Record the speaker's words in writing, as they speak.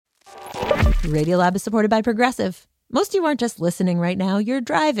Radiolab is supported by Progressive. Most of you aren't just listening right now. You're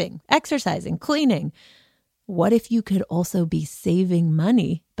driving, exercising, cleaning. What if you could also be saving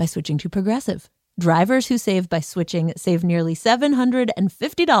money by switching to Progressive? Drivers who save by switching save nearly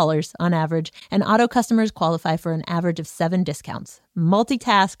 $750 on average, and auto customers qualify for an average of 7 discounts.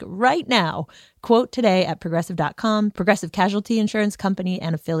 Multitask right now. Quote today at Progressive.com. Progressive Casualty Insurance Company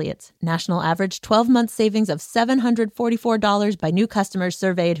and Affiliates. National average 12-month savings of $744 by new customers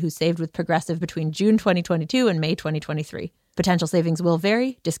surveyed who saved with Progressive between June 2022 and May 2023. Potential savings will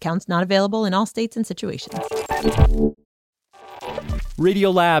vary. Discounts not available in all states and situations.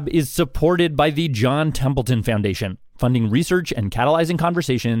 Radiolab is supported by the John Templeton Foundation, funding research and catalyzing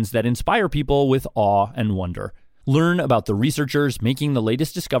conversations that inspire people with awe and wonder. Learn about the researchers making the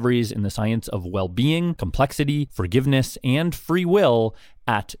latest discoveries in the science of well-being, complexity, forgiveness, and free will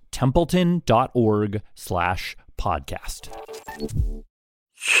at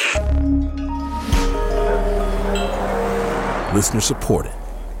templeton.org/podcast. Listener supported.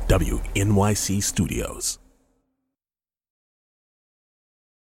 WNYC Studios.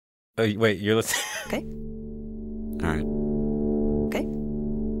 Oh, wait, you're listening? Okay. All right. Okay.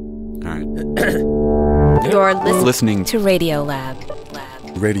 All right. You're listening to Radiolab.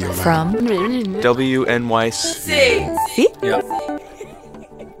 Radio From WNYC. See? Yep.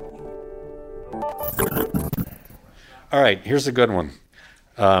 All right, here's a good one.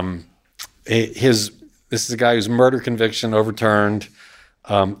 This is a guy whose murder conviction overturned,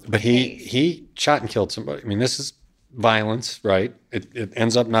 but he shot and killed somebody. I mean, this is violence, right? It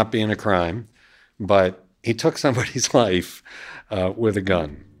ends up not being a crime, but he took somebody's life with a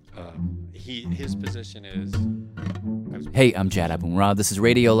gun. His position is... Hey, I'm Jad Abumrad. This is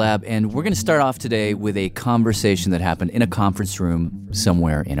Radiolab, and we're going to start off today with a conversation that happened in a conference room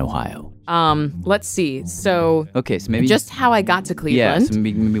somewhere in Ohio. Let's see. So, Okay, so maybe... just how I got to Cleveland. Yeah, so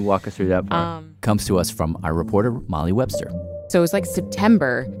maybe walk us through that part. Comes to us from our reporter, Molly Webster. So it was like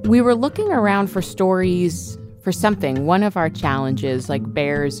September. We were looking around for stories for something. One of our challenges, like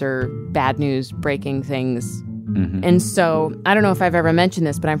bears or bad news, breaking things. Mm-hmm. And so, I don't know if I've ever mentioned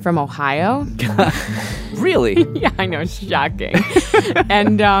this, but I'm from Ohio. Really? Yeah, I know, it's shocking.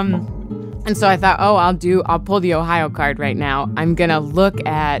 And so I thought, I'll pull the Ohio card right now. I'm gonna look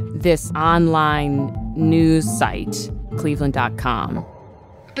at this online news site, Cleveland.com.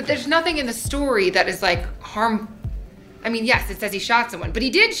 But there's nothing in the story that is like harm. I mean, yes, it says he shot someone, but he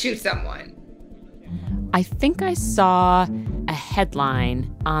did shoot someone. I think I saw a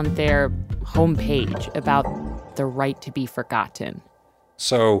headline on their homepage about the right to be forgotten.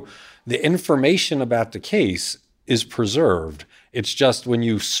 So the information about the case is preserved. It's just when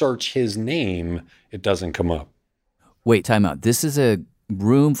you search his name, it doesn't come up. Wait, time out. This is a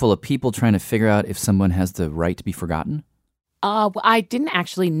room full of people trying to figure out if someone has the right to be forgotten? Well, I didn't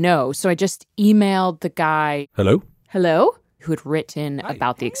actually know, so I just emailed the guy. Hello, Who had written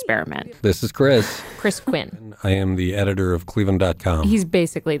about the experiment. this is Chris. Chris Quinn. I am the editor of Cleveland.com. He's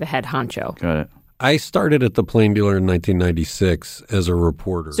basically the head honcho. Got it. I started at the Plain Dealer in 1996 as a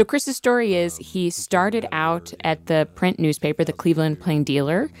reporter. So Chris's story is he started out at the print newspaper, the Cleveland Plain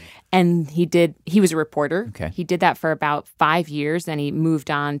Dealer, and he was a reporter. Okay. He did that for about 5 years, then he moved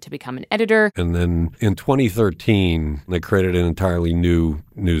on to become an editor. And then in 2013, they created an entirely new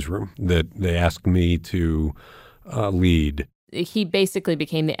newsroom that they asked me to lead. He basically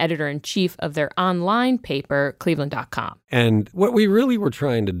became the editor-in-chief of their online paper, Cleveland.com. And what we really were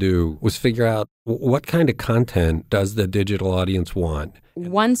trying to do was figure out what kind of content does the digital audience want.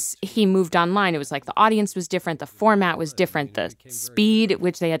 Once he moved online, it was like the audience was different, the format was different, the speed at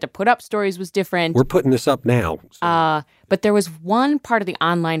which they had to put up stories was different. We're putting this up now. But there was one part of the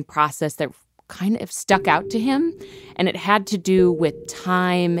online process that kind of stuck out to him, and it had to do with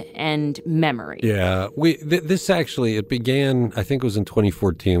time and memory. Yeah, this actually, it began, I think it was in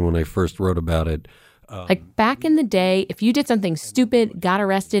 2014 when I first wrote about it. Like back in the day, if you did something stupid, got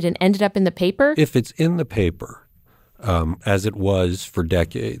arrested, and ended up in the paper. If it's in the paper, as it was for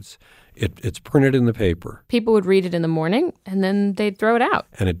decades, it's printed in the paper. People would read it in the morning, and then they'd throw it out.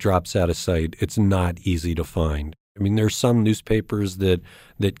 And it drops out of sight. It's not easy to find. I mean, there's some newspapers that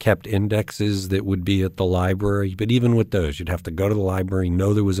kept indexes that would be at the library, but even with those, you'd have to go to the library,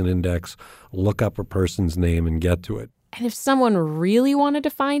 know there was an index, look up a person's name, and get to it. And if someone really wanted to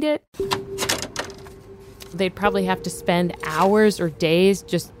find it, they'd probably have to spend hours or days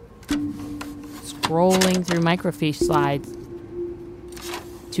just scrolling through microfiche slides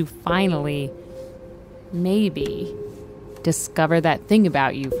to finally, maybe, discover that thing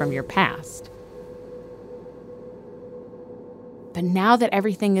about you from your past. But now that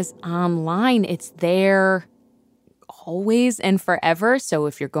everything is online, it's there always and forever. So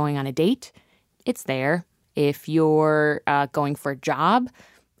if you're going on a date, it's there. If you're going for a job,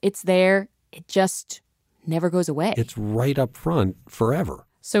 it's there. It just never goes away. It's right up front forever.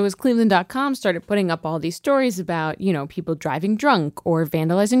 So as Cleveland.com started putting up all these stories about, people driving drunk or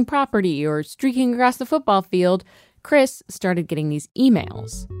vandalizing property or streaking across the football field, Chris started getting these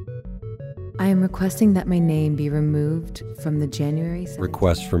emails. I am requesting that my name be removed from the January 7th.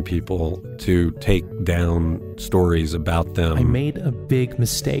 Requests from people to take down stories about them. I made a big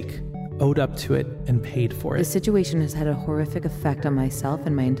mistake, owed up to it, and paid for it. The situation has had a horrific effect on myself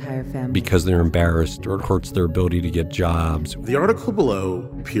and my entire family. Because they're embarrassed or it hurts their ability to get jobs. The article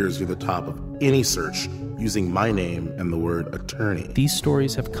below appears near the top of any search using my name and the word attorney. These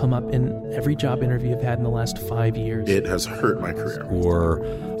stories have come up in every job interview I've had in the last 5 years. It has hurt my career. Or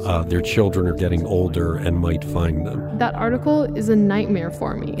their children are getting older and might find them. That article is a nightmare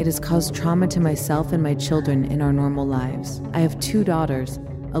for me. It has caused trauma to myself and my children in our normal lives. I have 2 daughters,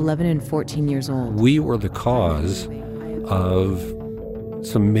 11 and 14 years old. We were the cause of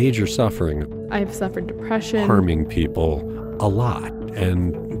some major suffering. I've suffered depression. Harming people a lot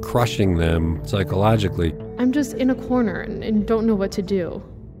and crushing them psychologically. I'm just in a corner and don't know what to do.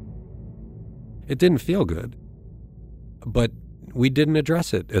 It didn't feel good, but we didn't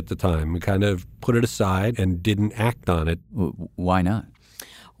address it at the time. We kind of put it aside and didn't act on it. Why not?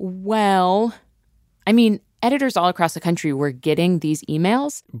 Well, editors all across the country were getting these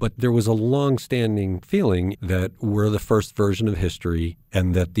emails. But there was a long-standing feeling that we're the first version of history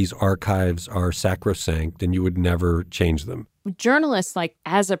and that these archives are sacrosanct and you would never change them. Journalists,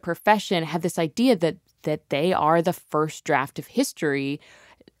 as a profession, have this idea that they are the first draft of history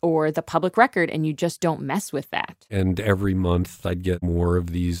or the public record, and you just don't mess with that. And every month I'd get more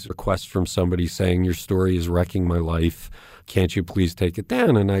of these requests from somebody saying, your story is wrecking my life. Can't you please take it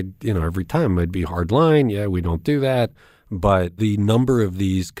down? And every time I'd be hard line. Yeah, we don't do that. But the number of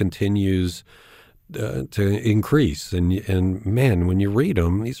these continues to increase. And man, when you read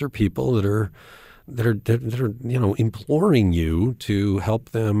them, these are people that are imploring you to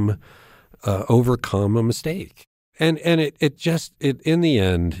help them overcome a mistake. And it in the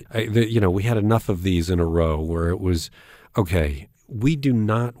end, we had enough of these in a row where it was, okay, we do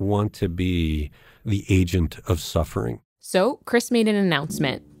not want to be the agent of suffering. So Chris made an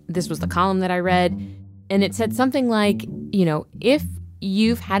announcement. This was the column that I read, and it said something like, if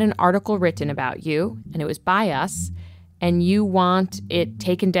you've had an article written about you, and it was by us, and you want it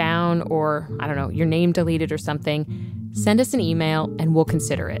taken down or, your name deleted or something, send us an email and we'll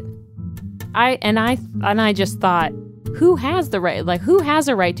consider it. I just thought, who has the right? Who has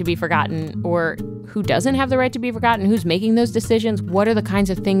a right to be forgotten, or who doesn't have the right to be forgotten? Who's making those decisions? What are the kinds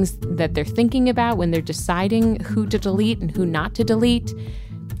of things that they're thinking about when they're deciding who to delete and who not to delete?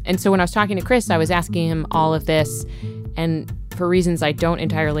 And so when I was talking to Chris, I was asking him all of this, and for reasons I don't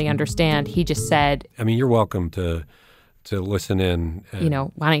entirely understand, he just said, you're welcome to listen in.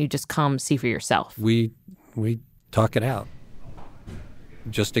 Why don't you just come see for yourself? We talk it out.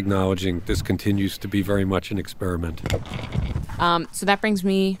 Just acknowledging this continues to be very much an experiment. So that brings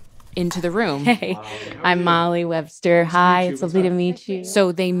me into the room. Hey, I'm Molly Webster. Hi, it's lovely to meet you.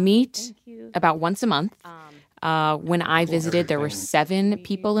 So they meet about once a month. When I visited, there were 7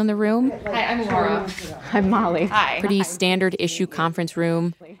 people in the room. Hi, I'm Laura. I'm Molly. Hi. Pretty standard issue conference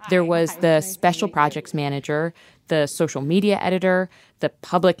room. There was the special projects manager, the social media editor, the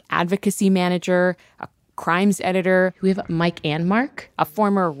public advocacy manager, a crimes editor. We have Mike Anmark, a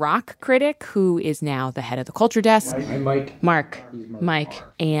former rock critic who is now the head of the culture desk. Hi, Mike. Mike,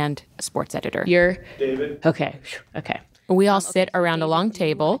 and a sports editor. You're David. Okay. We all sit around a long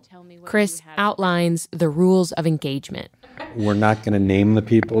table. Chris outlines the rules of engagement. We're not going to name the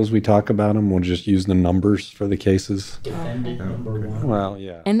people as we talk about them. We'll just use the numbers for the cases. Defendant number 1. Well,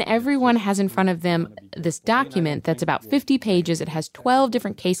 yeah. And everyone has in front of them this document that's about 50 pages. It has 12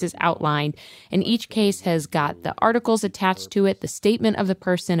 different cases outlined, and each case has got the articles attached to it, the statement of the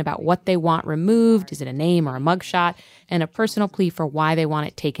person about what they want removed, is it a name or a mugshot, and a personal plea for why they want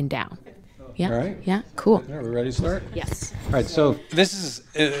it taken down. Yeah. All right. Yeah. Cool. Are we ready to start? Yes. All right. So this is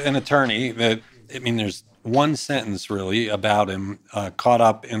an attorney that, there's one sentence really about him, caught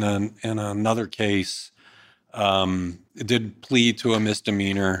up in another case, did plead to a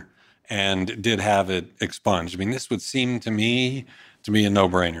misdemeanor and did have it expunged. This would seem to me to be a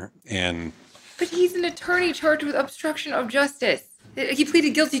no-brainer. But he's an attorney charged with obstruction of justice. He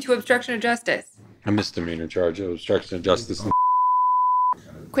pleaded guilty to obstruction of justice. A misdemeanor charge of obstruction of justice.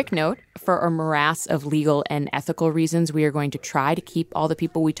 Quick note, for a morass of legal and ethical reasons, we are going to try to keep all the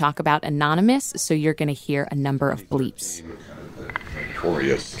people we talk about anonymous, so you're going to hear a number of bleeps.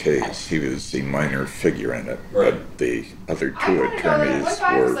 Notorious case. He was the minor figure in it, but the other 2 attorneys what if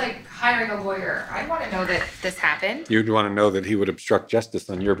I was were hiring a lawyer, I want to know that this happened. You'd want to know that he would obstruct justice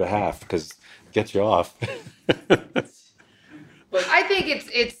on your behalf because it gets you off. But I think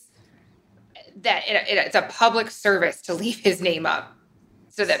it's a public service to leave his name up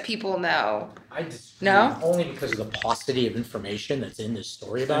so that people know. I disagree. No? Only because of the paucity of information that's in this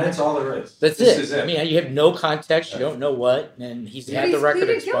story about it. That's all there is. That's This it. is it. I mean, you have no context. You don't know what, and he's had the record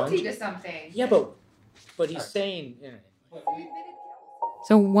pleaded expunged. guilty to something. Yeah, but he's saying.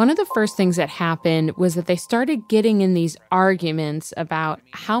 So one of the first things that happened was that they started getting in these arguments about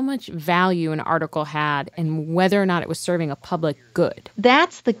how much value an article had and whether or not it was serving a public good.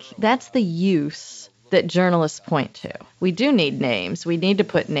 That's the use that journalists point to. We do need names. We need to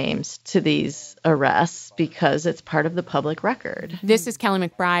put names to these arrests because it's part of the public record. This is Kelly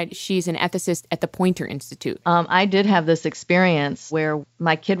McBride. She's an ethicist at the Poynter Institute. I did have this experience where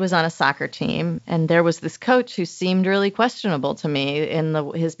my kid was on a soccer team, and there was this coach who seemed really questionable to me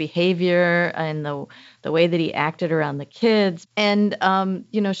in his behavior and the way that he acted around the kids. And,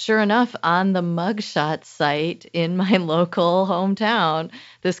 sure enough, on the mugshot site in my local hometown,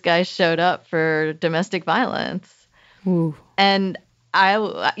 this guy showed up for domestic violence. Ooh. And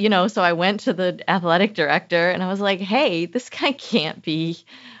so I went to the athletic director and I was like, hey, this guy can't be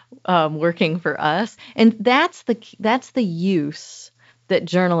working for us. And that's the use that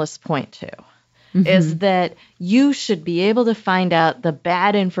journalists point to. Mm-hmm. Is that you should be able to find out the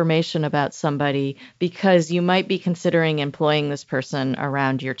bad information about somebody because you might be considering employing this person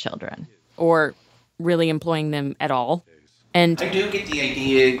around your children. Or really employing them at all. And I do get the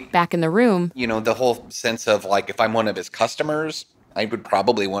idea. Back in the room. The whole sense of like, if I'm one of his customers, I would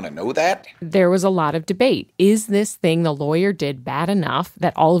probably want to know that. There was a lot of debate. Is this thing the lawyer did bad enough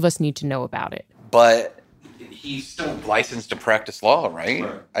that all of us need to know about it? But he's still licensed to practice law, right?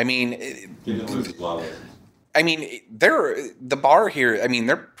 I mean, the bar here,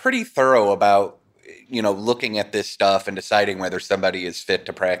 they're pretty thorough about, looking at this stuff and deciding whether somebody is fit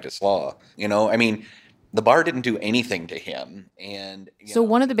to practice law. The bar didn't do anything to him. And so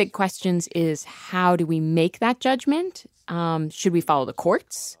one of the big questions is, how do we make that judgment? Should we follow the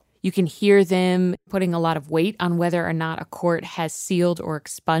courts? You can hear them putting a lot of weight on whether or not a court has sealed or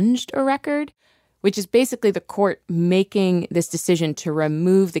expunged a record, which is basically the court making this decision to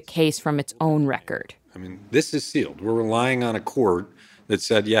remove the case from its own record. This is sealed. We're relying on a court that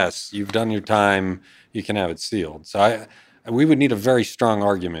said, yes, you've done your time, you can have it sealed. So we would need a very strong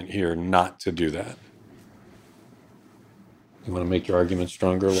argument here not to do that. You want to make your argument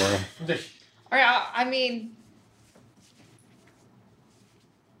stronger, Laura?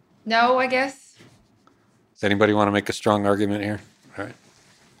 No, I guess. Does anybody want to make a strong argument here? All right.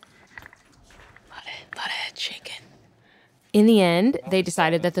 A lot of head shaking. In the end, they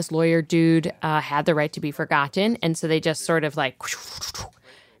decided that this lawyer dude had the right to be forgotten, and so they just sort of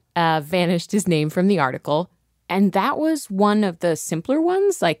vanished his name from the article. And that was one of the simpler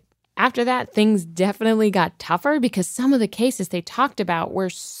ones. After that, things definitely got tougher because some of the cases they talked about were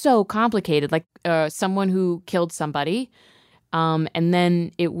so complicated, someone who killed somebody, and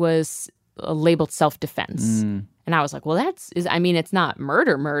then it was labeled self-defense. And I was like, well, it's not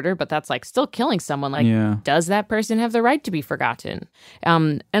murder, but that's still killing someone. Does that person have the right to be forgotten?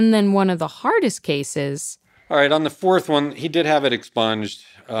 And then one of the hardest cases. All right, on the fourth one, he did have it expunged.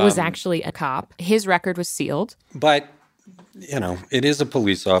 Was actually a cop. His record was sealed. But, it is a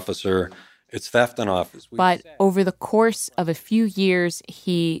police officer. It's theft in office. But over the course of a few years,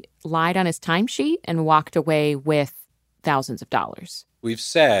 he lied on his timesheet and walked away with thousands of dollars. We've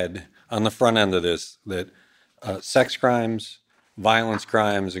said on the front end of this that sex crimes, violence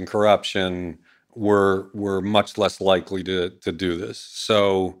crimes, and corruption were much less likely to do this.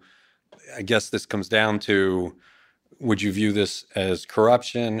 So I guess this comes down to, would you view this as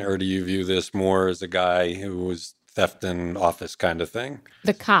corruption, or do you view this more as a guy who was theft in office kind of thing?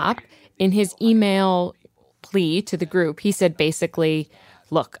 The cop, in his email plea to the group, he said basically,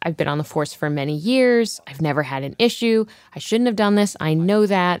 look, I've been on the force for many years. I've never had an issue. I shouldn't have done this. I know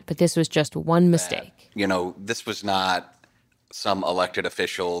that, but this was just one mistake. This was not some elected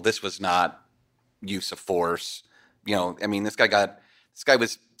official. This was not use of force. This guy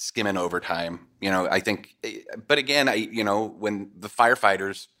was skimming overtime. I think, but again, when the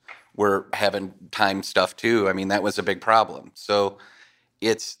firefighters were having time stuff too, that was a big problem. So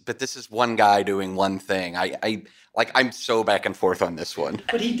but this is one guy doing one thing. I'm so back and forth on this one.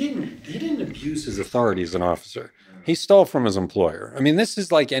 But he didn't abuse his authority as an officer. He stole from his employer. This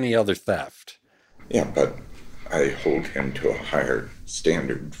is like any other theft. Yeah, but I hold him to a higher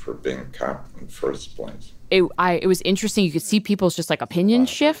standard for being a cop in the first place. It was interesting. You could see people's opinion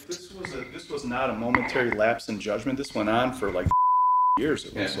shift. This was not a momentary lapse in judgment. This went on for years,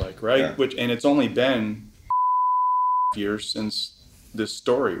 it looks like, right? Yeah. And it's only been years since this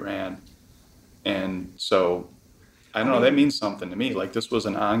story ran. And so, I don't know, that means something to me. Like, this was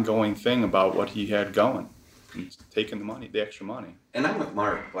an ongoing thing about what he had going. And taking the money, the extra money. And I'm with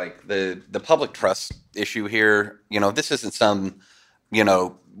Mark. Like, the public trust issue here, this isn't some,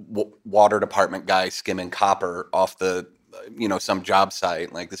 water department guy skimming copper off the, some job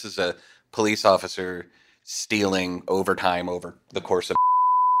site. Like, this is a police officer stealing overtime over the course of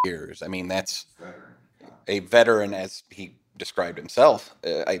years. I mean, that's a veteran, as he described himself,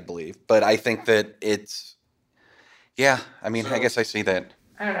 I believe. But I think that it's, I guess I see that.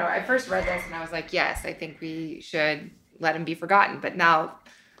 I don't know. I first read this and I was like, yes, I think we should let him be forgotten. But now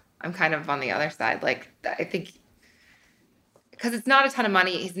I'm kind of on the other side. Like, I think because it's not a ton of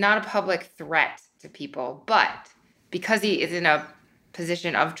money, he's not a public threat to people. But because he is in a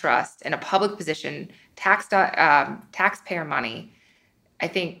position of trust, in a public position, taxpayer money, I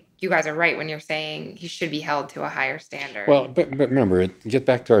think you guys are right when you're saying he should be held to a higher standard. Well, but remember, get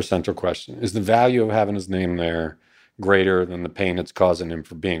back to our central question. Is the value of having his name there greater than the pain it's causing him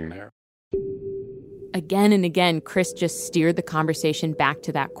for being there? Again and again, Chris just steered the conversation back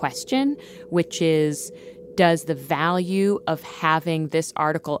to that question, which is, does the value of having this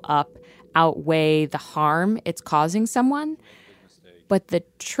article up outweigh the harm it's causing someone? But the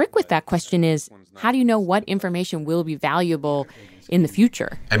trick with that question is, how do you know what information will be valuable in the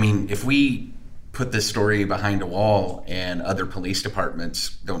future? I mean, if we put this story behind a wall and other police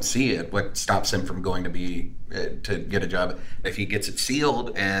departments don't see it, what stops him from going to get a job? If he gets it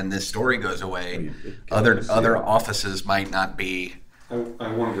sealed and this story goes away, other offices might not be.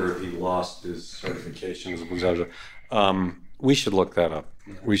 I wonder if he lost his certifications. We should look that up.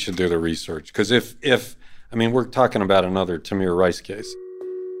 We should do the research. Because if we're talking about another Tamir Rice case.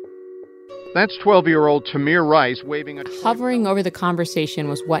 That's 12-year-old Tamir Rice waving a... Hovering over the conversation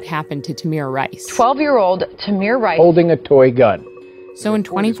was what happened to Tamir Rice. 12-year-old Tamir Rice... holding a toy gun. So in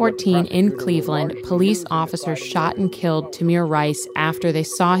 2014, in Cleveland, police officers shot and killed Tamir Rice after they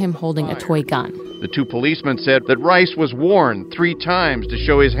saw him holding a toy gun. The two policemen said that Rice was warned 3 times to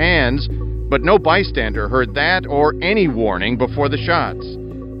show his hands, but no bystander heard that or any warning before the shots.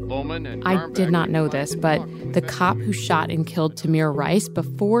 I did not know this, but the cop who shot and killed Tamir Rice,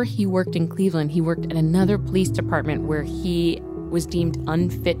 before he worked in Cleveland, he worked at another police department where he was deemed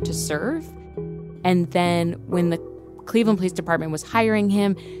unfit to serve. And then when the Cleveland Police Department was hiring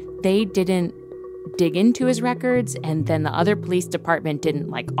him, they didn't dig into his records, and then the other police department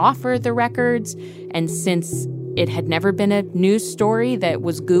didn't offer the records. And since it had never been a news story that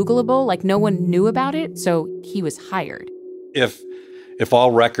was Googleable, no one knew about it, so he was hired. If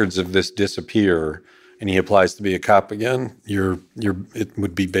all records of this disappear and he applies to be a cop again, it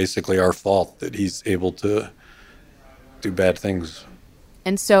would be basically our fault that he's able to do bad things.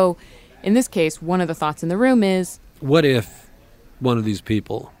 And so, in this case, one of the thoughts in the room is, what if one of these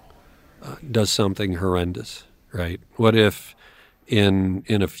people does something horrendous, right? What if in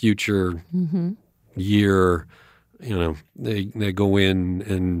a future year, they go in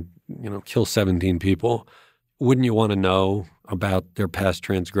and kill 17 people? Wouldn't you want to know about their past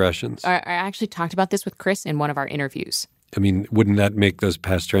transgressions? I actually talked about this with Chris in one of our interviews. I mean, wouldn't that make those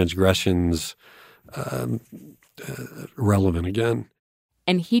past transgressions relevant again?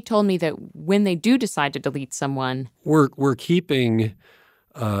 And he told me that when they do decide to delete someone, we're keeping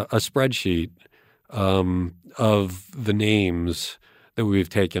a spreadsheet of the names that we've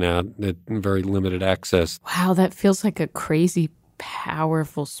taken out at very limited access. Wow, that feels like a crazy,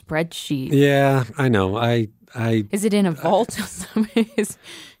 powerful spreadsheet. Yeah, I know. Is it in a vault?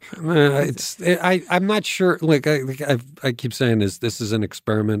 I'm not sure. I keep saying this is an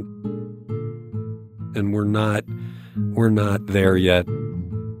experiment, and we're not there yet.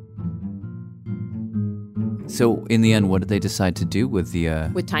 So in the end, what did they decide to do with the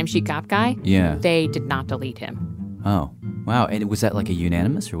with Timesheet Cop Guy? Yeah, they did not delete him. Oh, wow! And was that a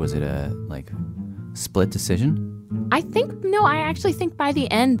unanimous, or was it a split decision? I actually think by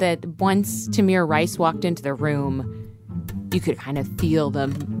the end that once Tamir Rice walked into the room, you could kind of feel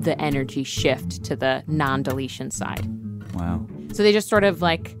the energy shift to the non-deletion side. Wow. So they just sort of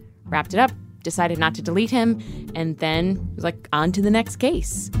wrapped it up, decided not to delete him, and then was on to the next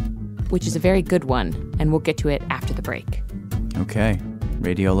case, which is a very good one, and we'll get to it after the break. Okay.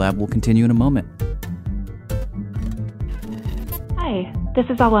 Radiolab will continue in a moment. Hi, this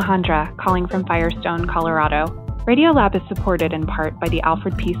is Alejandra calling from Firestone, Colorado. Radiolab is supported in part by the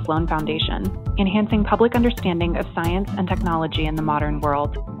Alfred P. Sloan Foundation, enhancing public understanding of science and technology in the modern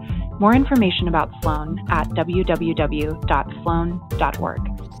world. More information about Sloan at www.sloan.org.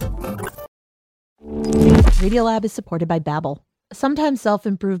 Radiolab is supported by Babbel. Sometimes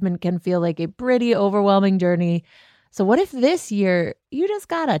self-improvement can feel like a pretty overwhelming journey. So what if this year you just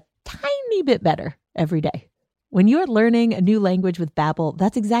got a tiny bit better every day? When you're learning a new language with Babbel,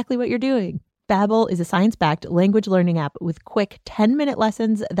 that's exactly what you're doing. Babbel is a science-backed language learning app with quick 10-minute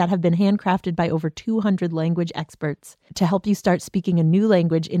lessons that have been handcrafted by over 200 language experts to help you start speaking a new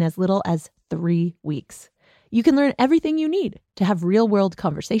language in as little as 3 weeks. You can learn everything you need to have real-world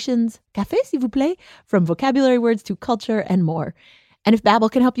conversations, café s'il vous plaît, from vocabulary words to culture and more. And if Babbel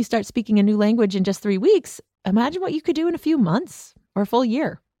can help you start speaking a new language in just 3 weeks, imagine what you could do in a few months or a full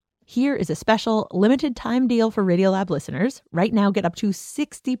year. Here is a special limited time deal for Radiolab listeners. Right now, get up to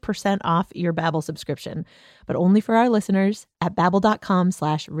 60% off your Babbel subscription, but only for our listeners at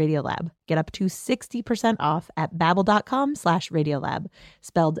babbel.com/Radiolab. Get up to 60% off at babbel.com/Radiolab,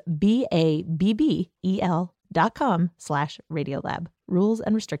 spelled BABBEL.com/Radiolab. Rules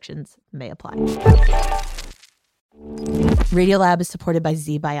and restrictions may apply. Radiolab is supported by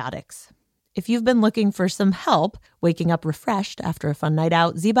ZBiotics. If you've been looking for some help waking up refreshed after a fun night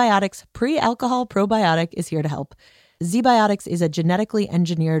out, ZBiotics Pre-Alcohol Probiotic is here to help. ZBiotics is a genetically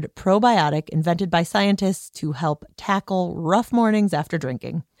engineered probiotic invented by scientists to help tackle rough mornings after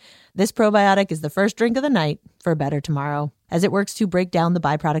drinking. This probiotic is the first drink of the night for a better tomorrow, as it works to break down the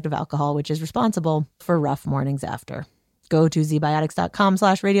byproduct of alcohol, which is responsible for rough mornings after. Go to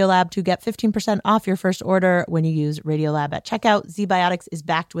zbiotics.com/Radiolab to get 15% off your first order when you use Radiolab at checkout. ZBiotics is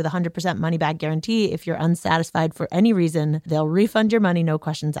backed with a 100% money-back guarantee. If you're unsatisfied for any reason, they'll refund your money, no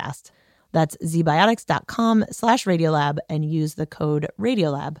questions asked. That's zbiotics.com/Radiolab and use the code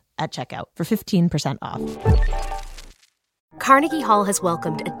Radiolab at checkout for 15% off. Carnegie Hall has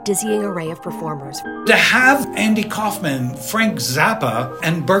welcomed a dizzying array of performers. To have Andy Kaufman, Frank Zappa,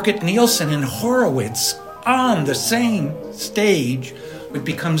 and Birgit Nielsen and Horowitz on the same stage, it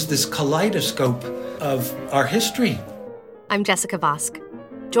becomes this kaleidoscope of our history. I'm Jessica Vosk.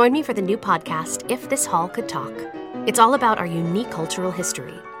 Join me for the new podcast, If This Hall Could Talk. It's all about our unique cultural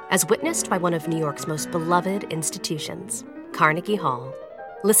history, as witnessed by one of New York's most beloved institutions, Carnegie Hall.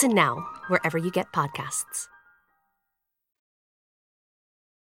 Listen now, wherever you get podcasts.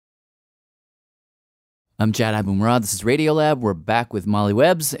 I'm Jad Abumrad. This is Radiolab. We're back with Molly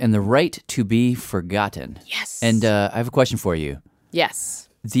Webbs and The Right to Be Forgotten. Yes. And I have a question for you. Yes.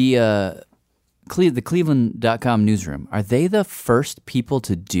 The Cleveland.com newsroom, are they the first people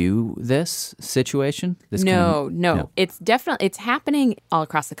to do this situation? No. It's happening all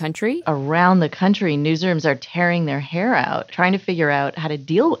across the country. Around the country, newsrooms are tearing their hair out, trying to figure out how to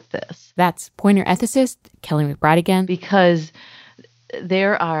deal with this. That's Poynter ethicist Kelly McBride again. Because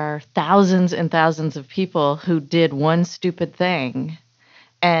there are thousands and thousands of people who did one stupid thing,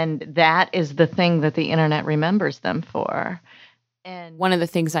 and that is the thing that the internet remembers them for. And one of the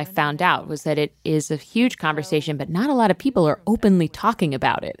things I found out was that it is a huge conversation, but not a lot of people are openly talking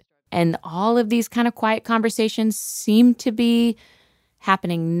about it. And all of these kind of quiet conversations seem to be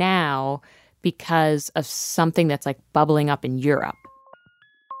happening now because of something that's like bubbling up in Europe.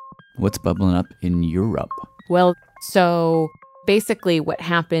 What's bubbling up in Europe? Well, so basically what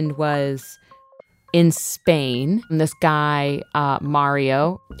happened was in Spain, this guy,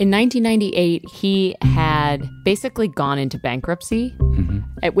 Mario, in 1998, he had basically gone into bankruptcy,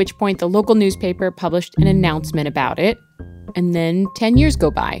 at which point the local newspaper published an announcement about it. And then 10 years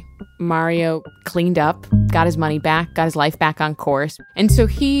go by. Mario cleaned up, got his money back, got his life back on course. And so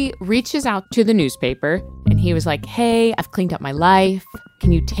he reaches out to the newspaper and he was like, hey, I've cleaned up my life.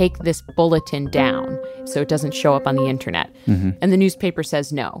 Can you take this bulletin down so it doesn't show up on the internet? And the newspaper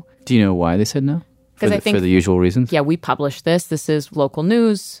says no. Do you know why they said no? Because I think for the usual reasons? Yeah, we published this. This is local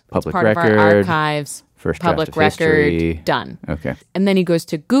news. Public it's part record. of our archives. First public draft of record. history. Done. Okay. And then he goes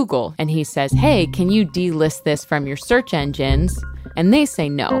to Google and he says, hey, can you delist this from your search engines? And they say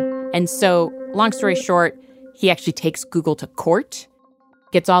no. And so, long story short, he actually takes Google to court,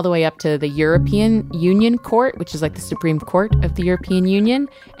 gets all the way up to the European Union Court, which is like the Supreme Court of the European Union.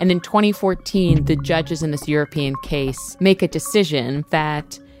 And in 2014, the judges in this European case make a decision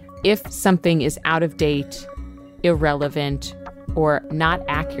that if something is out of date, irrelevant, or not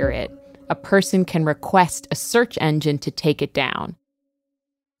accurate, a person can request a search engine to take it down.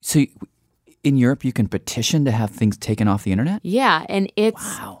 So in Europe, you can petition to have things taken off the internet? Yeah, and it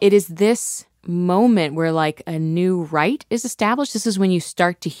is this moment where like a new right is established. This is when you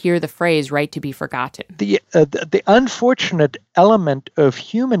start to hear the phrase "right to be forgotten." The unfortunate element of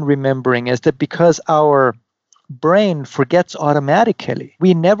human remembering is that because our brain forgets automatically,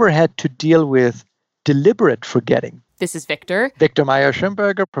 we never had to deal with deliberate forgetting. This is Victor. Victor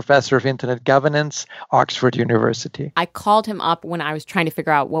Meyer-Schönberger, professor of internet governance, Oxford University. I called him up when I was trying to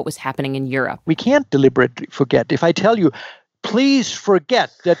figure out what was happening in Europe. We can't deliberately forget. If I tell you, please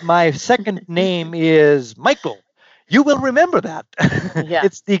forget that my second name is Michael. You will remember that. Yeah.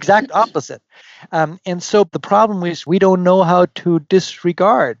 It's the exact opposite. And so the problem is we don't know how to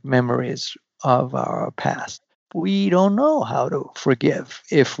disregard memories of our past. We don't know how to forgive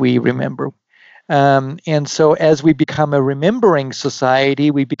if we remember. And so as we become a remembering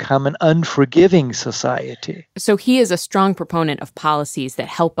society, we become an unforgiving society. So he is a strong proponent of policies that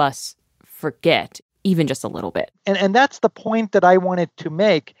help us forget, even just a little bit. And that's the point that I wanted to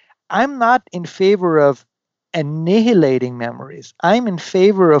make. I'm not in favor of annihilating memories. I'm in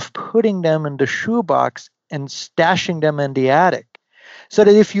favor of putting them in the shoebox and stashing them in the attic. So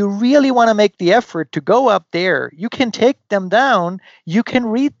that if you really want to make the effort to go up there, you can take them down, you can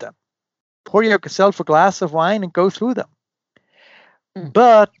read them. Pour yourself a glass of wine and go through them.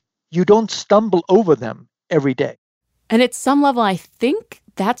 But you don't stumble over them every day. And at some level, I think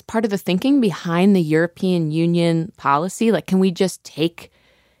that's part of the thinking behind the European Union policy. Like, can we just take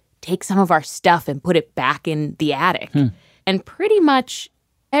some of our stuff and put it back in the attic? And pretty much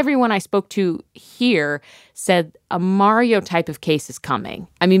everyone I spoke to here said a Mario type of case is coming.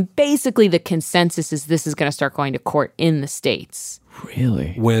 I mean, basically the consensus is this is going to start going to court in the States.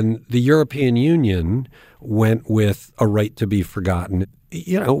 Really? When the European Union went with a right to be forgotten,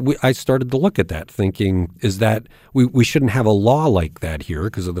 I started to look at that thinking, is that we shouldn't have a law like that here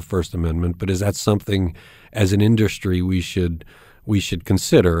because of the First Amendment, but is that something as an industry we should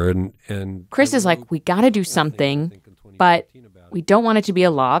consider? And Chris is like, we got to do something, but we don't want it to be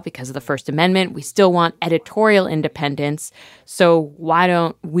a law because of the First Amendment. We still want editorial independence. So why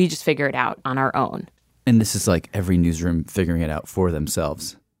don't we just figure it out on our own? And this is like every newsroom figuring it out for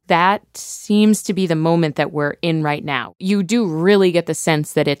themselves. That seems to be the moment that we're in right now. You do really get the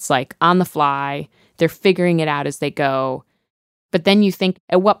sense that it's like on the fly. They're figuring it out as they go. But then you think,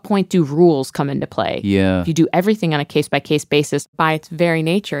 at what point do rules come into play? Yeah. If you do everything on a case-by-case basis, by its very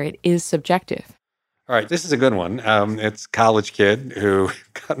nature, it is subjective. All right, this is a good one. It's a college kid who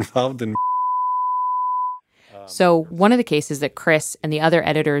got involved in... So one of the cases that Chris and the other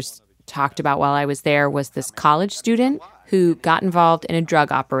editors talked about while I was there was this college student who got involved in a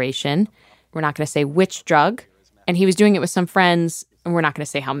drug operation. We're not going to say which drug. And he was doing it with some friends, and we're not going to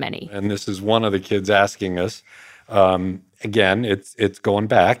say how many. And this is one of the kids asking us. Again, it's going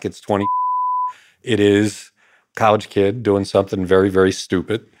back. It's 20. It is a college kid doing something very, very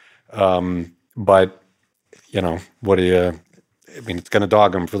stupid. But, what do you... I mean, it's going to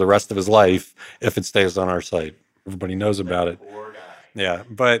dog him for the rest of his life if it stays on our site. Everybody knows about it. Yeah,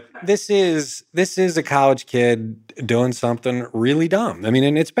 but this is a college kid doing something really dumb. I mean,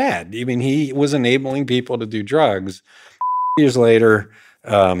 and it's bad. I mean, he was enabling people to do drugs. Years later,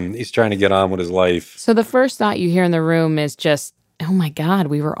 he's trying to get on with his life. So the first thought you hear in the room is just, oh my God,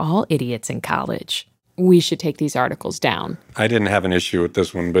 we were all idiots in college. We should take these articles down. I didn't have an issue with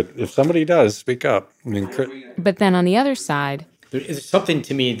this one, but if somebody does, speak up. I mean, but then on the other side... There's something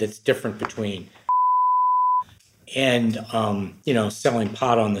to me that's different between and, selling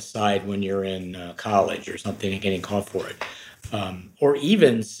pot on the side when you're in college or something and getting caught for it. Or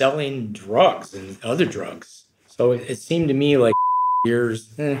even selling drugs and other drugs. So it seemed to me like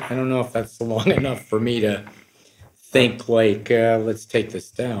years, I don't know if that's long enough for me to think let's take this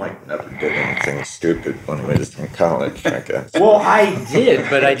down. I never did anything stupid when I was in college, I guess. Well, I did,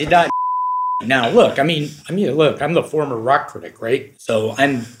 but I did not. Now, look, I mean, look, I'm the former rock critic, right? So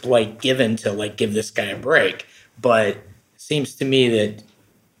I'm given to give this guy a break. But it seems to me that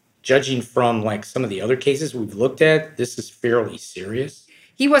judging from some of the other cases we've looked at, this is fairly serious.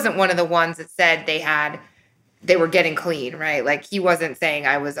 He wasn't one of the ones that said they were getting clean, right? He wasn't saying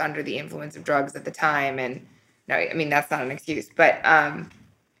I was under the influence of drugs at the time. And no, I mean, that's not an excuse. But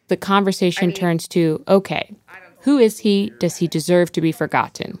the conversation turns to, okay, who is he? Does he deserve to be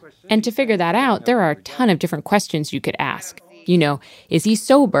forgotten? And to figure that out, there are a ton of different questions you could ask. Is he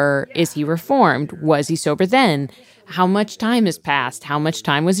sober? Is he reformed? Was he sober then? How much time has passed? How much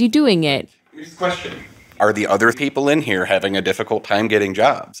time was he doing it? Here's the question. Are the other people in here having a difficult time getting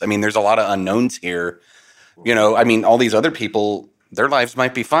jobs? I mean, there's a lot of unknowns here. All these other people, their lives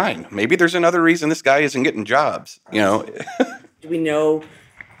might be fine. Maybe there's another reason this guy isn't getting jobs, Do we know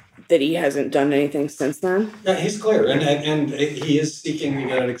that he hasn't done anything since then? Yeah, he's clear, and he is seeking to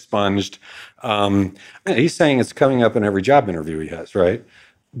get it expunged. He's saying it's coming up in every job interview he has, right?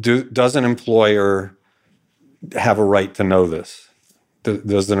 Does an employer have a right to know this?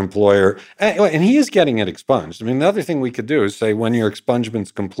 Does an employer... And he is getting it expunged. I mean, the other thing we could do is say, when your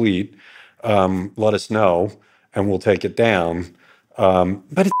expungement's complete, let us know, and we'll take it down.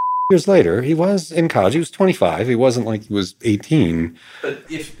 But it's years later. He was in college. He was 25. He wasn't like he was 18. But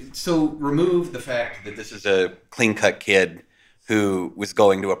remove the fact that this is a clean-cut kid who was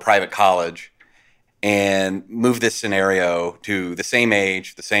going to a private college and move this scenario to the same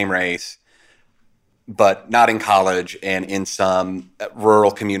age, the same race, but not in college and in some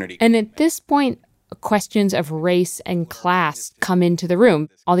rural community. And at this point, questions of race and class come into the room.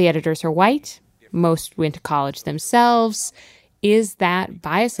 All the editors are white. Most went to college themselves. Is that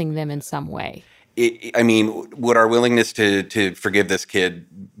biasing them in some way? Would our willingness to forgive this kid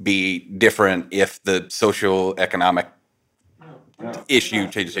be different if the social economic issue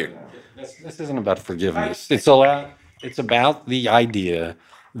changes here? This isn't about forgiveness. It's about the idea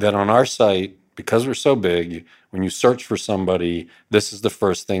that on our site, because we're so big, when you search for somebody, this is the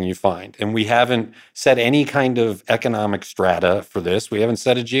first thing you find. And we haven't set any kind of economic strata for this. We haven't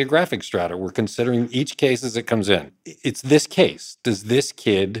set a geographic strata. We're considering each case as it comes in. It's this case. Does this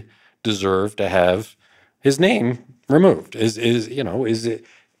kid deserve to have his name removed? Is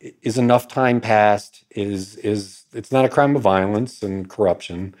enough time passed? It's not a crime of violence and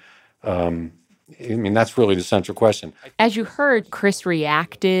corruption. That's really the central question. As you heard, Chris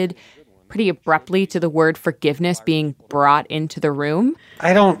reacted pretty abruptly to the word forgiveness being brought into the room.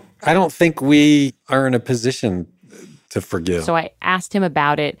 I don't think we are in a position to forgive. So I asked him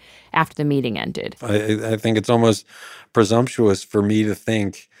about it after the meeting ended. I think it's almost presumptuous for me to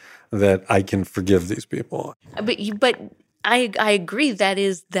think that I can forgive these people. But I agree that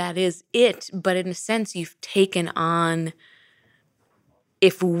is it. But in a sense, you've taken on.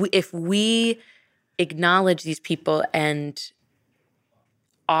 If we acknowledge these people and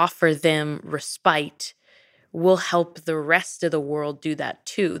offer them respite, we'll help the rest of the world do that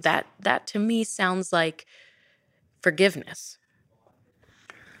too. That to me sounds like forgiveness.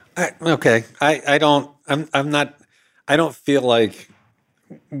 I don't feel like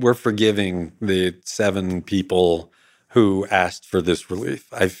we're forgiving the 7 people who asked for this relief.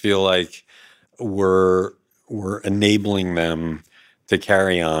 I feel like we're enabling them to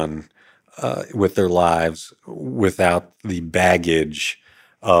carry on with their lives without the baggage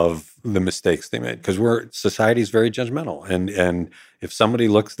of the mistakes they made, because society is very judgmental, and if somebody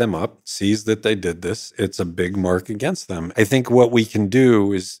looks them up, sees that they did this, it's a big mark against them. I think what we can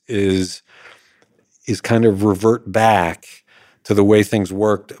do is kind of revert back to the way things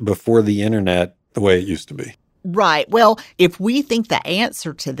worked before the internet, the way it used to be. Right. Well, if we think the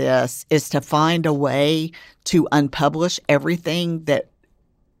answer to this is to find a way to unpublish everything that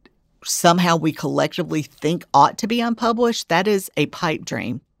somehow we collectively think ought to be unpublished, that is a pipe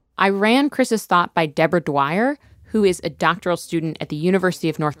dream. I ran Chris's thought by Deborah Dwyer, who is a doctoral student at the University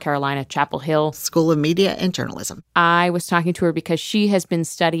of North Carolina, Chapel Hill School of Media and Journalism. I was talking to her because she has been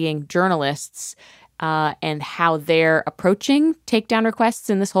studying journalists and how they're approaching takedown requests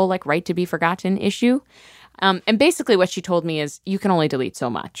in this whole right to be forgotten issue. And basically what she told me is you can only delete so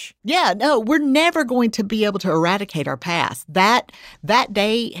much. Yeah, no, we're never going to be able to eradicate our past. That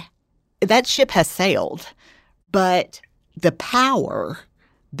day, that ship has sailed. But the power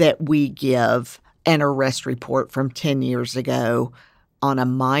that we give an arrest report from 10 years ago on a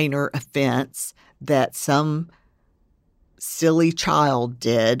minor offense that some silly child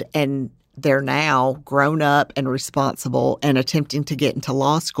did, and they're now grown up and responsible and attempting to get into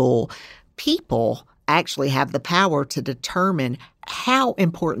law school, people actually have the power to determine how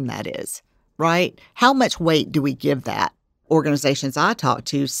important that is, right? How much weight do we give that? Organizations I talked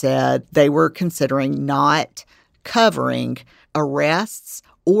to said they were considering not covering arrests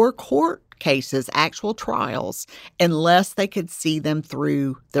or court cases, actual trials, unless they could see them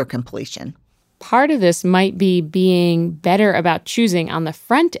through their completion. Part of this might be being better about choosing on the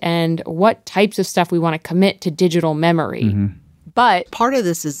front end what types of stuff we want to commit to digital memory. Mm-hmm. But part of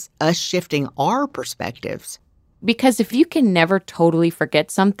this is us shifting our perspectives. Because if you can never totally forget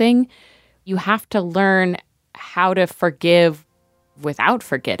something, you have to learn how to forgive without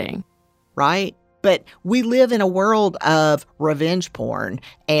forgetting. Right? But we live in a world of revenge porn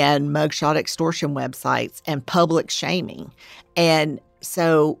and mugshot extortion websites and public shaming. And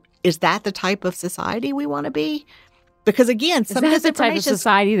so is that the type of society we want to be? Because again, some of this the type of information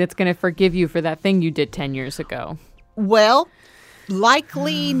society that's going to forgive you for that thing you did 10 years ago. Well,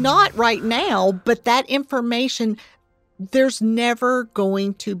 likely not right now, but that information, there's never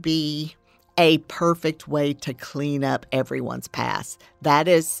going to be a perfect way to clean up everyone's past. That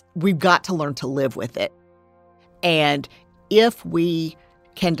is, we've got to learn to live with it. And if we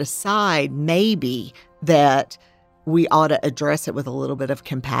can decide maybe that we ought to address it with a little bit of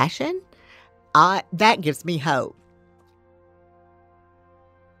compassion, that gives me hope.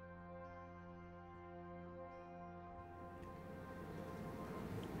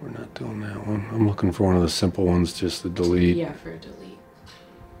 We're not doing that one. I'm looking for one of the simple ones just to delete. Yeah, for a delete.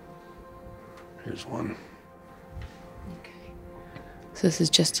 Here's one. Okay. So this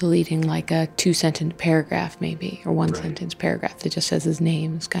is just deleting like a 2-sentence paragraph maybe, or 1-sentence paragraph that just says his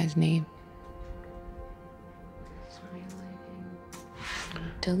name, this guy's name.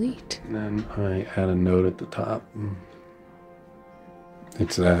 Delete. And then I add a note at the top.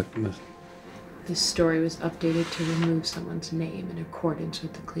 It's that. This story was updated to remove someone's name in accordance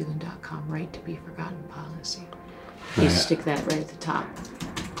with the Cleveland.com right to be forgotten policy. You stick that right at the top.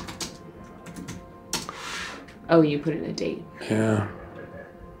 Oh, you put in a date. Yeah.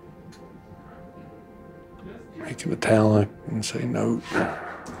 Make it italic and say note.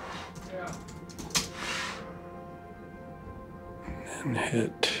 And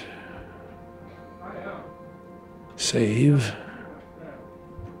hit save.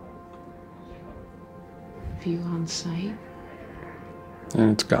 View on site.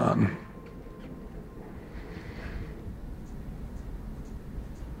 And it's gone.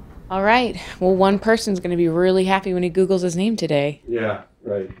 All right. Well, one person's going to be really happy when he Googles his name today. Yeah,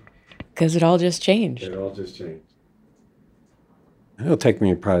 right. Because it all just changed. It all just changed. It'll take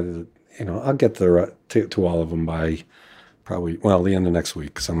me probably, I'll get to all of them by probably, the end of next week,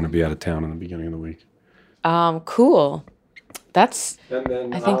 because I'm going to be out of town in the beginning of the week. Cool. That's,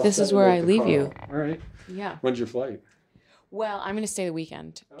 I think this is where I leave you. All right. Yeah. When's your flight? Well, I'm going to stay the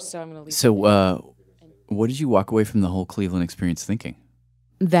weekend, so I'm going to leave. So, what did you walk away from the whole Cleveland experience thinking?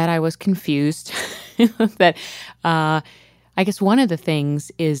 That I was confused. That I guess one of the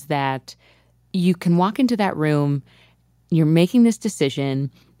things is that you can walk into that room, you're making this decision,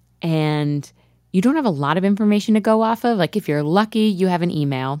 and you don't have a lot of information to go off of. Like if you're lucky, you have an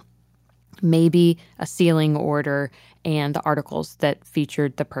email, maybe a sealing order, and the articles that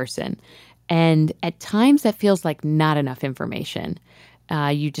featured the person. And at times that feels like not enough information.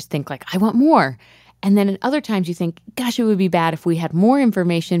 You just think like, I want more. And then at other times you think, gosh, it would be bad if we had more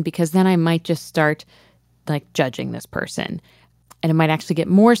information, because then I might just start like judging this person. And it might actually get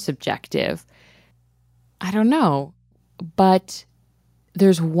more subjective. I don't know. But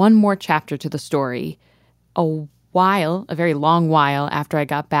there's one more chapter to the story. A very long while after I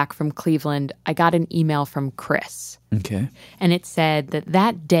got back from Cleveland, I got an email from Chris. Okay. And it said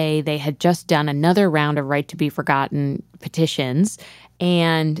that day they had just done another round of Right to Be Forgotten petitions,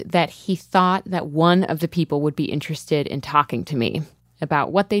 and that he thought that one of the people would be interested in talking to me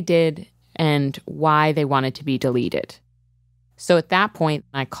about what they did and why they wanted to be deleted. So at that point,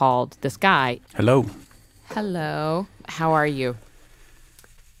 I called this guy. Hello. Hello. How are you?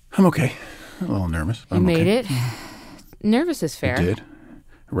 I'm okay. A little nervous. You made it? Nervous is fair. I did. I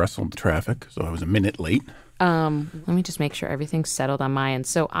wrestled the traffic, so I was a minute late. Let me just make sure everything's settled on my end.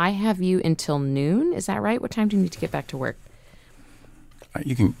 So I have you until noon. Is that right? What time do you need to get back to work?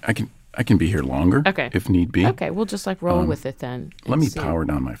 I can be here longer. Okay. If need be. Okay, we'll just roll with it then. Let me power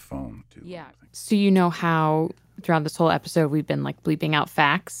down my phone too. Yeah. So you know how throughout this whole episode we've been bleeping out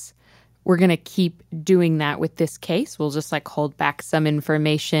facts? We're going to keep doing that with this case. We'll just hold back some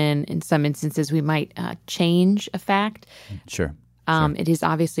information. In some instances, we might change a fact. Sure. It is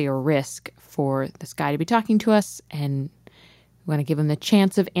obviously a risk for this guy to be talking to us, and we want to give him the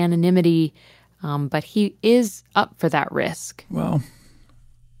chance of anonymity, but he is up for that risk. Well,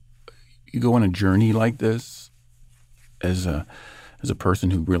 you go on a journey like this as a person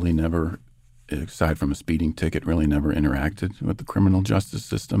who really never, aside from a speeding ticket, really never interacted with the criminal justice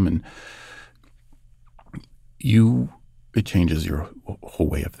system, and it changes your whole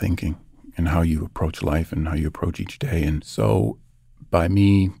way of thinking and how you approach life and how you approach each day. And so by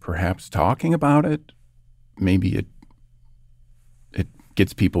me perhaps talking about it, maybe it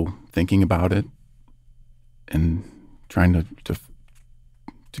gets people thinking about it and trying to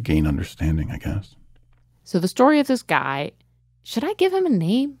gain understanding, I guess. So the story of this guy, should I give him a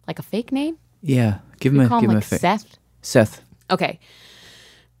name, like a fake name? Yeah, give him a fake. Seth? Seth. Okay.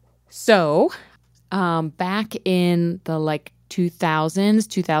 So, back in the 2000s,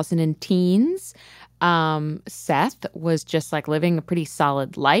 2010s, Seth was just living a pretty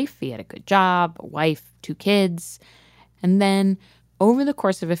solid life. He had a good job, a wife, 2 kids. And then over the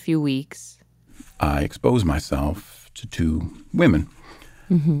course of a few weeks, I exposed myself to 2 women.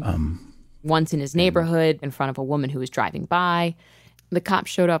 Mm-hmm. Once in his neighborhood in front of a woman who was driving by. The cops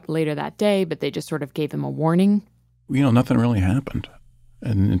showed up later that day, but they just sort of gave him a warning. Nothing really happened.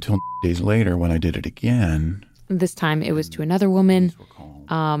 And until days later when I did it again. This time it was to another woman.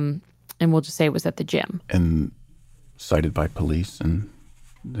 And we'll just say it was at the gym. And cited by police, and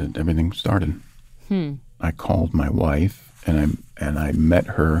everything started. I called my wife, and I met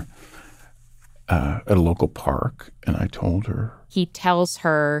her at a local park, and I told her. He tells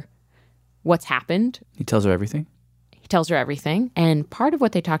her what's happened. He tells her everything? He tells her everything. And part of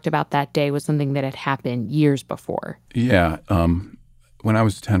what they talked about that day was something that had happened years before. Yeah. When I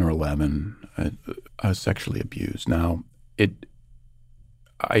was 10 or 11, I was sexually abused. Now,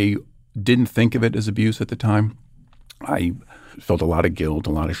 I didn't think of it as abuse at the time. I felt a lot of guilt,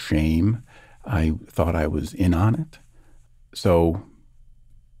 a lot of shame. I thought I was in on it. So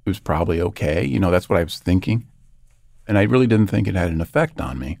it was probably okay. That's what I was thinking. And I really didn't think it had an effect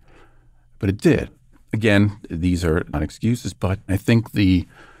on me, but it did. Again, these are not excuses, but I think the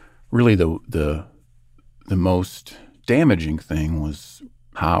most damaging thing was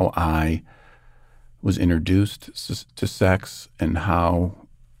how I was introduced to sex and how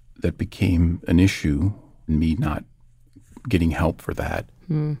that became an issue, and me not getting help for that.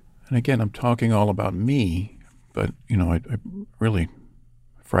 And again, I'm talking all about me, but I really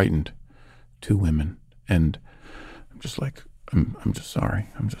frightened 2 women, and I'm just like, I'm just sorry.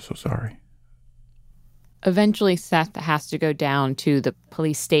 I'm just so sorry. Eventually, Seth has to go down to the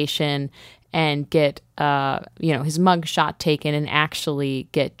police station and get, his mugshot taken and actually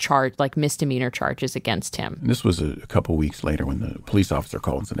get charged, like misdemeanor charges against him. And this was a couple weeks later when the police officer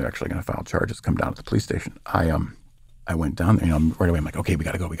called and said they're actually going to file charges, come down to the police station. I went down there, right away. I'm like, okay, we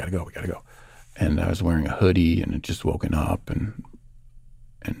got to go. And I was wearing a hoodie and had just woken up, and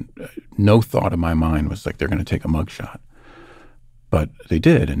no thought in my mind was like they're going to take a mugshot. But they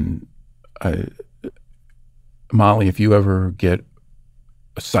did. And Molly, if you ever get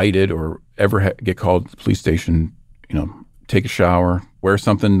cited or ever get called to the police station, take a shower, wear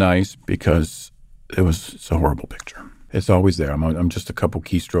something nice, because it's a horrible picture. It's always there. I'm just a couple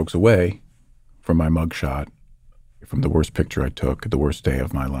keystrokes away from my mugshot, from the worst picture I took, the worst day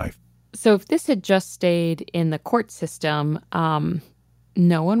of my life. So if this had just stayed in the court system,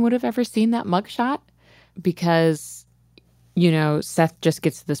 no one would have ever seen that mugshot, because, Seth just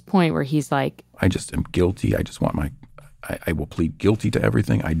gets to this point where he's like, I just am guilty. I just want I will plead guilty to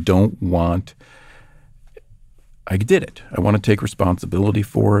everything. I did it. I want to take responsibility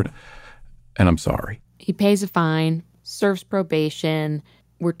for it, and I'm sorry. He pays a fine, serves probation.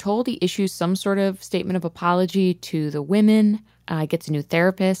 We're told he issues some sort of statement of apology to the women, gets a new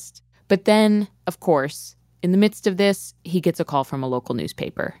therapist. But then, of course, in the midst of this, he gets a call from a local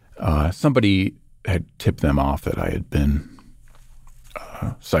newspaper. Somebody had tipped them off that I had been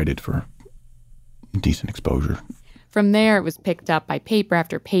cited for indecent exposure. From there, it was picked up by paper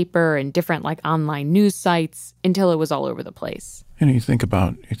after paper and different online news sites until it was all over the place. You think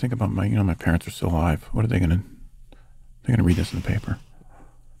about my parents are still alive. What are they gonna? They're gonna read this in the paper.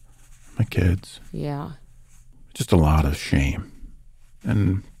 My kids. Yeah. Just a lot of shame,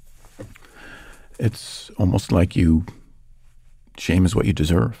 and it's almost like shame is what you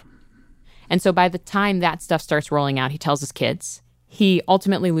deserve. And so by the time that stuff starts rolling out, he tells his kids. He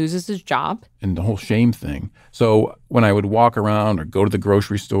ultimately loses his job. And the whole shame thing. So when I would walk around or go to the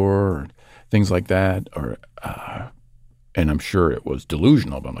grocery store or things like that, and I'm sure it was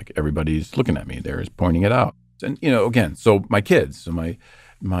delusional, but I'm like, everybody's looking at me. They're pointing it out. And, again, so my kids, so my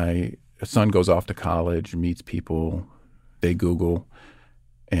son goes off to college, meets people, they Google,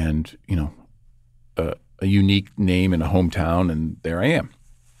 and, a unique name in a hometown, and there I am.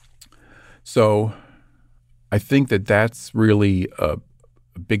 So I think that's really a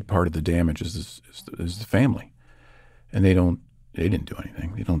big part of the damage is the family, and they didn't do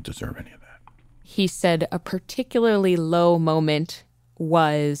anything. They don't deserve any of that. He said a particularly low moment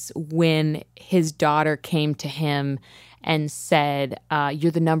was when his daughter came to him and said,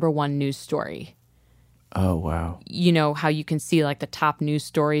 "You're the #1 news story." Oh, wow. How you can see the top news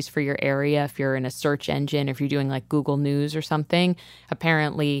stories for your area if you're in a search engine, if you're doing Google News or something.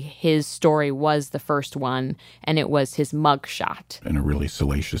 Apparently his story was the first one, and it was his mugshot. And a really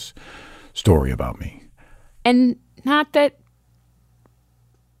salacious story about me. And not that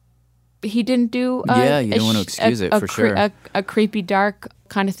he didn't do you don't want to excuse it, for sure. A creepy, dark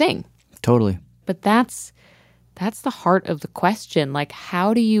kind of thing. Totally. But that's the heart of the question.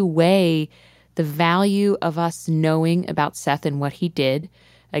 How do you weigh the value of us knowing about Seth and what he did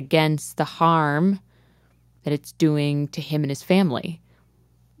against the harm that it's doing to him and his family?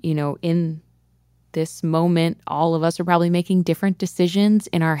 In this moment, all of us are probably making different decisions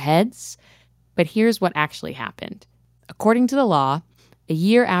in our heads. But here's what actually happened. According to the law, a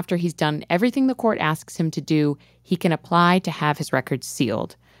year after he's done everything the court asks him to do, he can apply to have his records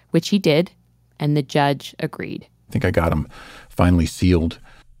sealed, which he did, and the judge agreed. I think I got them finally sealed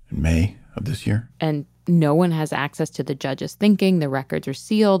in May of this year. And no one has access to the judge's thinking. The records are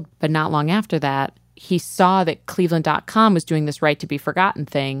sealed. But not long after that, he saw that Cleveland.com was doing this right to be forgotten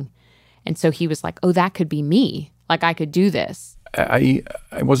thing. And so he was like, oh, that could be me. I could do this. I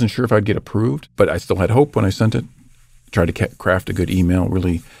wasn't sure if I'd get approved, but I still had hope when I sent it. Tried to craft a good email,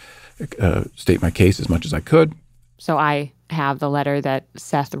 really state my case as much as I could. So I have the letter that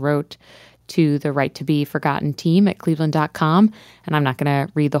Seth wrote to the Right to Be Forgotten team at cleveland.com. And I'm not going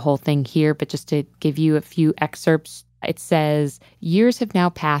to read the whole thing here, but just to give you a few excerpts. It says, "Years have now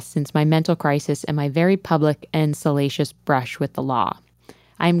passed since my mental crisis and my very public and salacious brush with the law.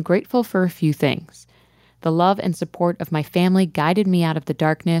 I am grateful for a few things. The love and support of my family guided me out of the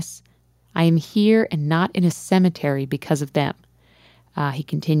darkness. I am here and not in a cemetery because of them." He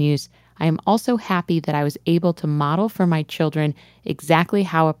continues, "I am also happy that I was able to model for my children exactly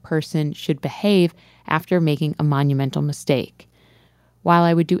how a person should behave after making a monumental mistake. While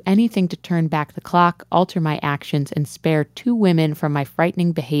I would do anything to turn back the clock, alter my actions, and spare 2 women from my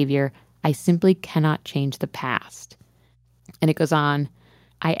frightening behavior, I simply cannot change the past." And it goes on,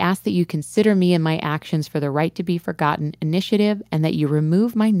 "I ask that you consider me and my actions for the Right to Be Forgotten initiative and that you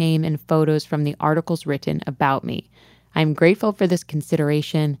remove my name and photos from the articles written about me. I am grateful for this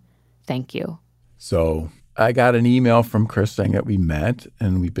consideration. Thank you." So I got an email from Chris saying that we met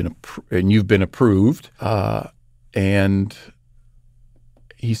and you've been approved. And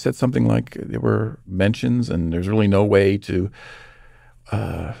he said something like there were mentions and there's really no way to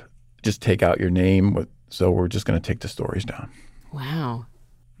just take out your name. So we're just going to take the stories down. Wow.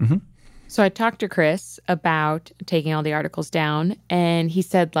 Mm-hmm. So I talked to Chris about taking all the articles down, and he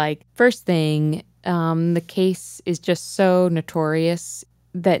said, first thing, the case is just so notorious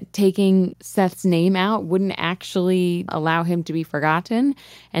that taking Seth's name out wouldn't actually allow him to be forgotten.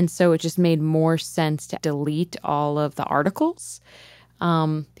 And so it just made more sense to delete all of the articles.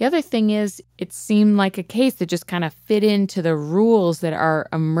 The other thing is, it seemed like a case that just kind of fit into the rules that are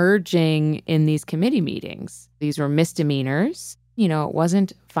emerging in these committee meetings. These were misdemeanors. It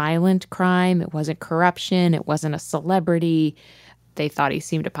wasn't violent crime. It wasn't corruption. It wasn't a celebrity. They thought he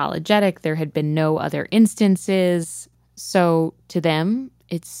seemed apologetic. There had been no other instances. So to them,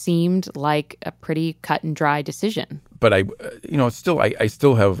 it seemed like a pretty cut and dry decision. But I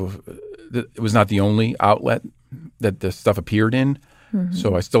still have, it was not the only outlet that the stuff appeared in. Mm-hmm.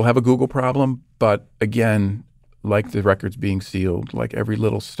 So I still have a Google problem. But again, like the records being sealed, like every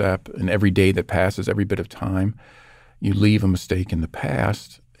little step and every day that passes, every bit of time, you leave a mistake in the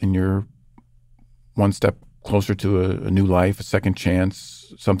past and you're one step closer to a new life, a second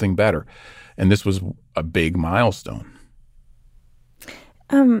chance, something better. And this was a big milestone.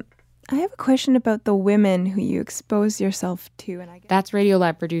 I have a question about the women who you expose yourself to. And That's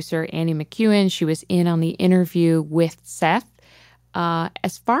Radiolab producer Annie McEwen. She was in on the interview with Seth.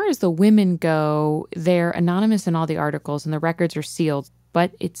 As far as the women go, they're anonymous in all the articles and the records are sealed,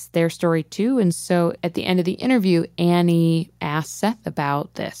 but it's their story too. And so at the end of the interview, Annie asked Seth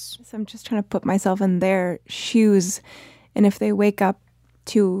about this. So I'm just trying to put myself in their shoes. And if they wake up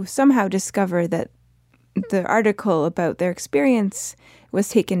to somehow discover that the article about their experience was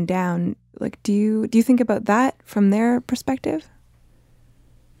taken down, do you think about that from their perspective?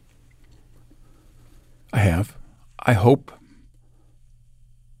 I have. I hope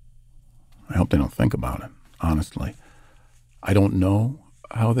they don't think about it, honestly. I don't know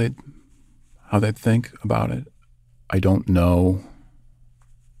how they'd think about it. I don't know.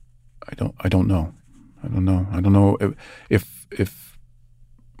 I don't know. I don't know if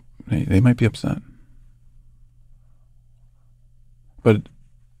they might be upset. But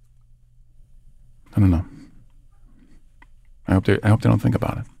I don't know. I hope they don't think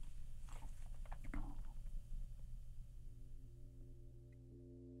about it.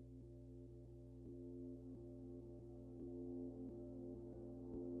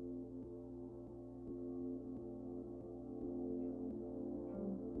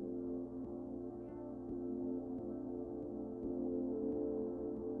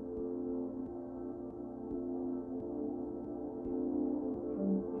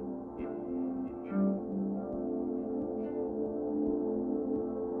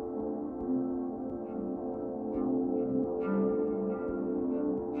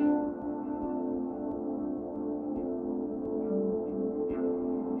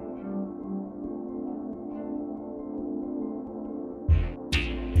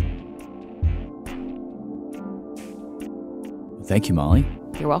 Thank you, Molly.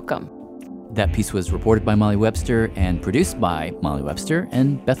 You're welcome. That piece was reported by Molly Webster and produced by Molly Webster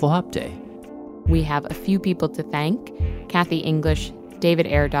and Bethel Hopday. We have a few people to thank: Kathy English, David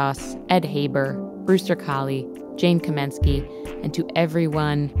Erdos, Ed Haber, Brewster Colley, Jane Kamensky, and to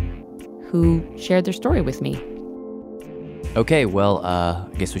everyone who shared their story with me. Okay, well, I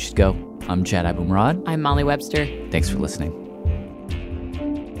guess we should go. I'm Chad Abumrad. I'm Molly Webster. Thanks for listening.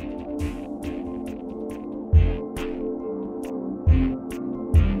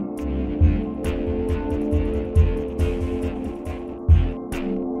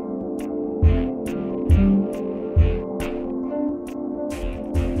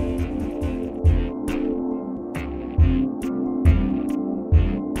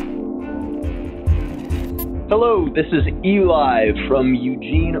 Hello, this is Eli from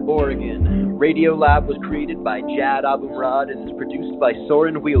Eugene, Oregon. Radiolab was created by Jad Abumrad and is produced by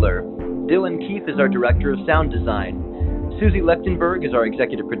Soren Wheeler. Dylan Keith is our director of sound design. Susie Lechtenberg is our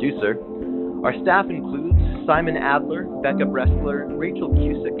executive producer. Our staff includes Simon Adler, Becca Bressler, Rachel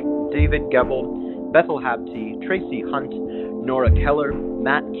Cusick, David Gebel, Bethel Habte, Tracy Hunt, Nora Keller,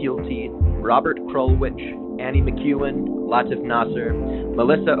 Matt Keelty, Robert Krolwich, Annie McEwen, Latif Nasser,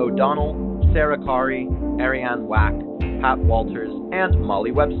 Melissa O'Donnell, Sarah Kari, Ariane Wack, Pat Walters, and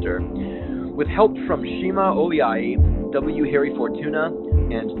Molly Webster, with help from Shima Oliai, W. Harry Fortuna,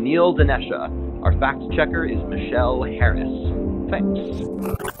 and Neil Dinesha. Our fact checker is Michelle Harris.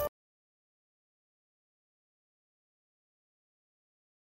 Thanks.